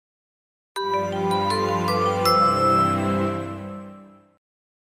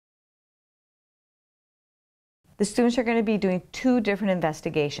The students are going to be doing 2 different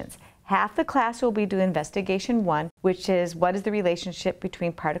investigations. Half the class will be doing investigation 1, which is what is the relationship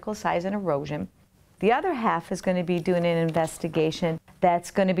between particle size and erosion. The other half is going to be doing an investigation that's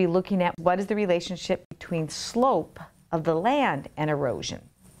going to be looking at what is the relationship between slope of the land and erosion.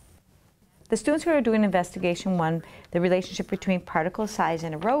 The students who are doing investigation 1, the relationship between particle size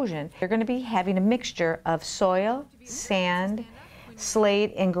and erosion, they're going to be having a mixture of soil, sand,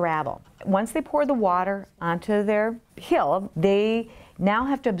 slate, and gravel. Once they pour the water onto their hill, they now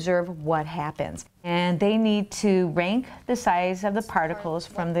have to observe what happens. And they need to rank the size of the particles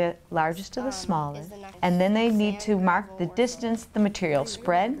from the largest to the smallest. And then they need to mark the distance the material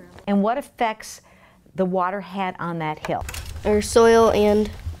spread and what effects the water had on that hill. Or soil and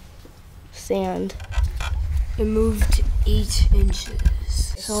sand. It moved 8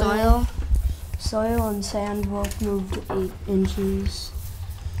 inches. Soil and sand both moved 8 inches.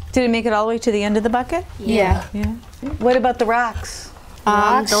 Did it make it all the way to the end of the bucket? Yeah. What about the rocks?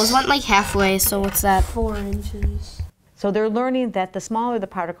 Those went like halfway, so what's that? 4 inches. So they're learning that the smaller the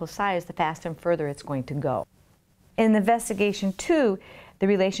particle size, the faster and further it's going to go. In investigation 2, the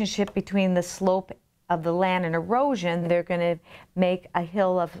relationship between the slope of the land and erosion, they're going to make a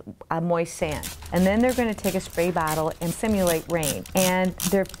hill of moist sand. And then they're going to take a spray bottle and simulate rain. And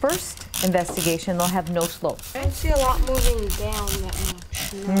their first investigation, they'll have no slope. I don't see a lot moving down that much.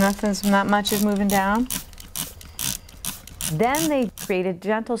 Not much is moving down. Then they create a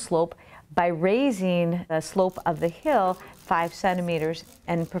gentle slope by raising the slope of the hill 5 centimeters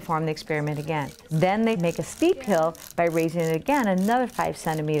and perform the experiment again. Then they make a steep hill by raising it again another 5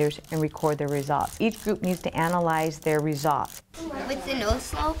 centimeters and record their results. Each group needs to analyze their results. With the no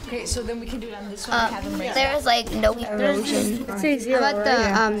slope? Okay, so then we can do it on this one. Have them raise There's like no erosion. How about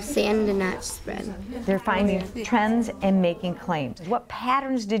the sand and that spread? They're finding trends and making claims. What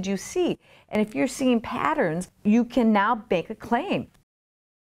patterns did you see? And if you're seeing patterns, you can now make a claim.